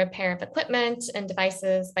barring the repair of equipment and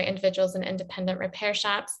devices by individuals and independent repair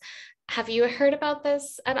shops. Have you heard about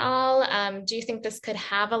this at all? Do you think this could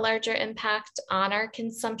have a larger impact on our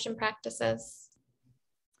consumption practices?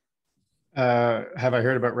 Have I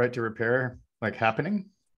heard about right to repair happening?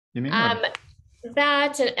 You mean?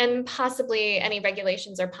 That and possibly any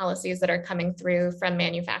regulations or policies that are coming through from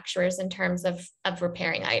manufacturers in terms of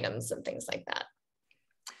repairing items and things like that.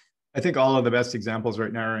 I think all of the best examples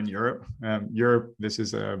right now are in Europe. Europe, this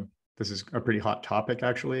is a pretty hot topic,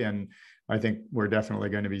 actually, and I think we're definitely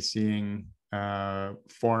going to be seeing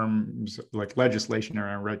forms like legislation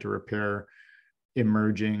around right to repair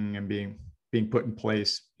emerging and being put in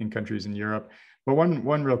place in countries in Europe. But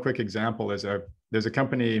one real quick example is there's a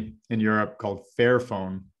company in Europe called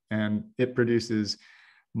Fairphone, and it produces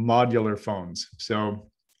modular phones.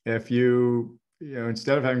 So if you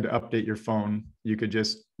instead of having to update your phone, you could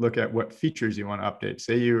just look at what features you want to update.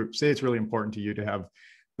 Say it's really important to you to have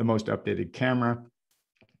the most updated camera.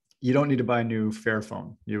 You don't need to buy a new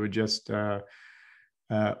Fairphone. You would just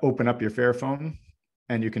open up your Fairphone,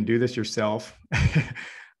 and you can do this yourself.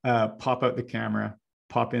 Pop out the camera,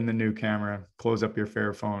 pop in the new camera, close up your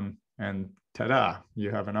Fairphone, and ta-da,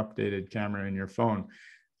 you have an updated camera in your phone.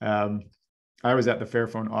 I was at the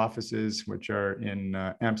Fairphone offices, which are in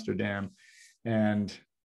Amsterdam, and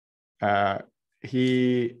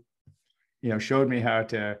he showed me how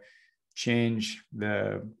to change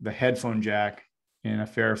the headphone jack in a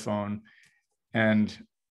Fairphone. And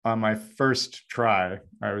on my first try,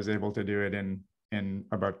 I was able to do it in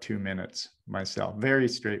about 2 minutes myself. Very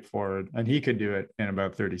straightforward. And he could do it in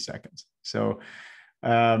about 30 seconds. So,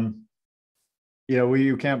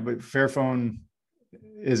 you can't, but Fairphone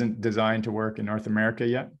isn't designed to work in North America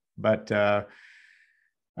yet. But,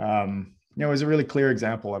 it was a really clear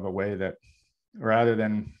example of a way that rather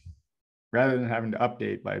than having to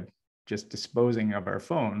update by just disposing of our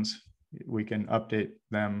phones, we can update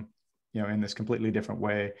them, in this completely different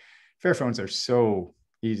way. Fairphones are so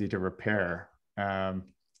easy to repair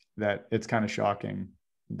that it's kind of shocking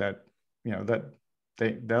that that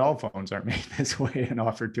all phones aren't made this way and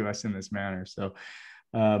offered to us in this manner. So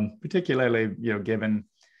particularly given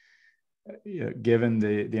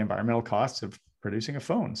the environmental costs of producing a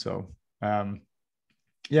phone. So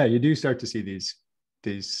yeah, you do start to see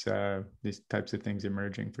these types of things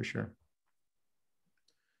emerging for sure.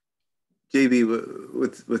 JB,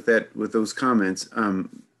 with those comments,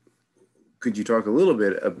 could you talk a little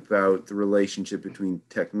bit about the relationship between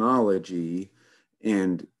technology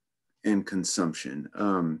and consumption?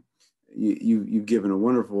 You've given a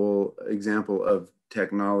wonderful example of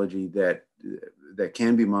technology that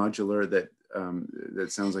can be modular,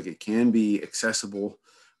 that sounds like it can be accessible.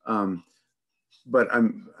 But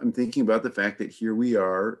I'm thinking about the fact that here we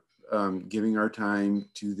are giving our time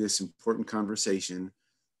to this important conversation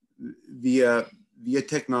via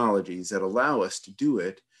technologies that allow us to do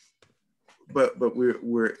it, but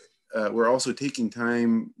we're also taking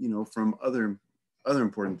time, from other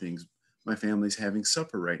important things. My family's having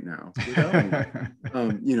supper right now without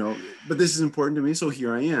me, but this is important to me, so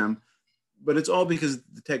here I am. But it's all because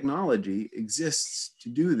the technology exists to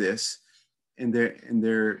do this, and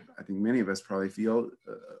there I think many of us probably feel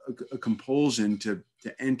a compulsion to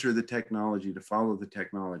enter the technology, to follow the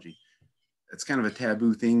technology. It's kind of a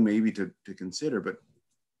taboo thing maybe to consider, but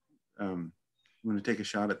you want to take a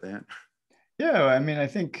shot at that? Yeah, I mean, I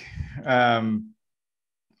think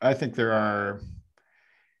there are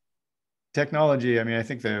technology. I mean, I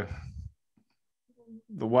think the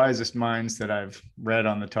wisest minds that I've read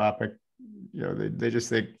on the topic, they just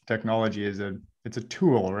think technology is it's a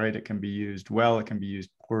tool, right? It can be used well, it can be used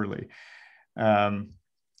poorly.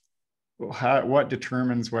 What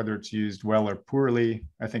determines whether it's used well or poorly?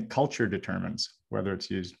 I think culture determines whether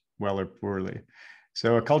it's used well or poorly.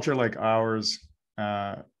 So a culture like ours,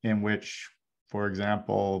 in which, for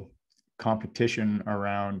example, competition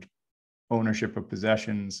around ownership of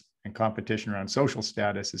possessions and competition around social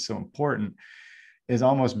status is so important, is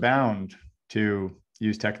almost bound to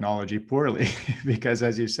use technology poorly. Because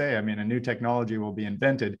as you say, I mean, a new technology will be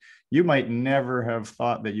invented. You might never have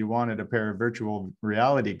thought that you wanted a pair of virtual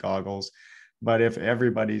reality goggles, but if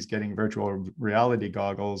everybody's getting virtual reality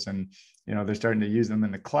goggles and, they're starting to use them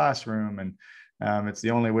in the classroom, and it's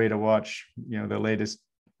the only way to watch, the latest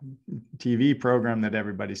TV program that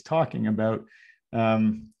everybody's talking about,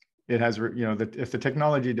 it has, if the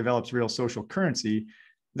technology develops real social currency,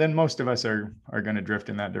 then most of us are going to drift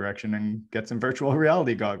in that direction and get some virtual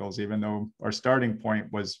reality goggles, even though our starting point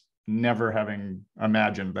was never having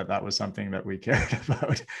imagined that was something that we cared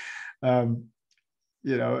about.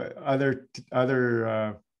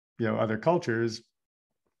 Other cultures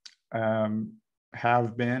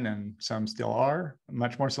have been, and some still are,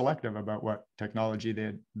 much more selective about what technology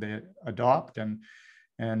they adopt and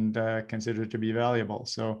consider to be valuable.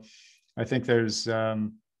 So I think there's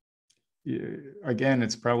again,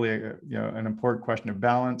 it's probably an important question of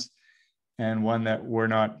balance, and one that we're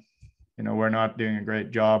not doing a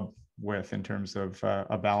great job with in terms of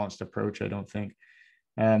a balanced approach, I don't think.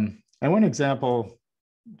 And one example,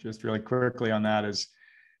 just really quickly on that, is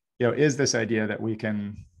this idea that we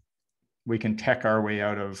can tech our way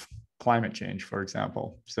out of climate change, for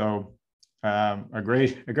example. So a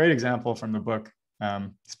great example from the book.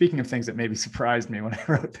 Speaking of things that maybe surprised me when I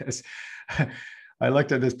wrote this, I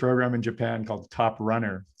looked at this program in Japan called Top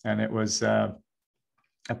Runner, and it was a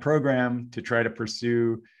program to try to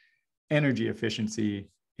pursue energy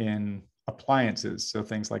efficiency in appliances. So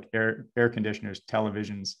things like air conditioners,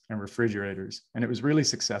 televisions, and refrigerators. And it was really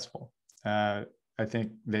successful. I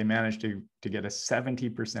think they managed to get a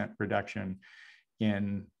 70% reduction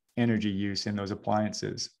in energy use in those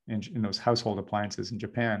appliances, in those household appliances in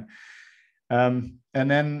Japan. And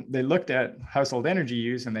then they looked at household energy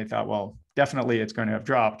use and they thought, well, definitely it's going to have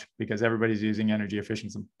dropped because everybody's using energy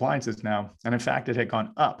efficient appliances now. And in fact, it had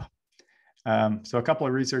gone up. So a couple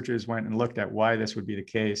of researchers went and looked at why this would be the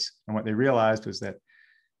case. And what they realized was that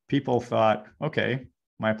people thought, okay,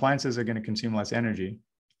 my appliances are going to consume less energy.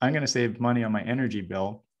 I'm going to save money on my energy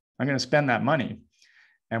bill. I'm going to spend that money.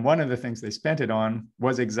 And one of the things they spent it on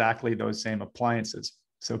was exactly those same appliances.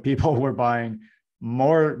 So people were buying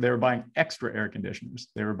more, they were buying extra air conditioners.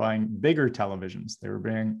 They were buying bigger televisions. They were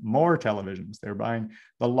buying more televisions. They were buying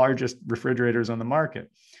the largest refrigerators on the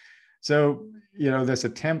market. So, this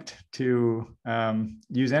attempt to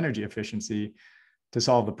use energy efficiency to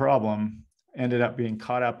solve the problem ended up being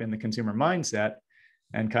caught up in the consumer mindset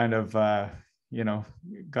and kind of,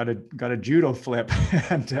 got a judo flip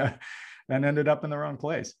and ended up in the wrong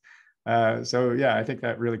place. So yeah, I think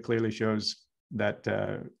that really clearly shows that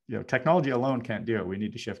technology alone can't do it. We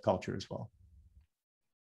need to shift culture as well.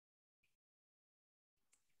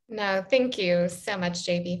 No, thank you so much,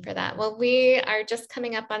 JB, for that. Well, we are just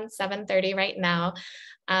coming up on 7:30 right now.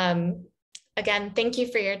 Again, thank you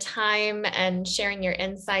for your time and sharing your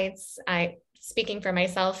insights. Speaking for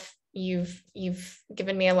myself, you've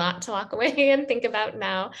given me a lot to walk away and think about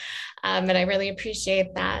now. And I really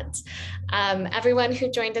appreciate that. Everyone who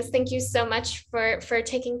joined us, thank you so much for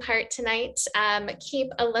taking part tonight. Keep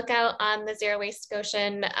a lookout on the Zero Waste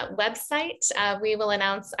Goshen website. We will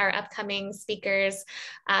announce our upcoming speakers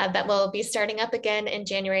that will be starting up again in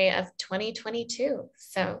January of 2022.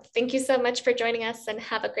 So thank you so much for joining us, and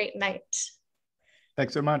have a great night.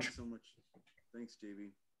 Thanks so much. Thanks,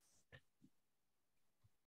 JB.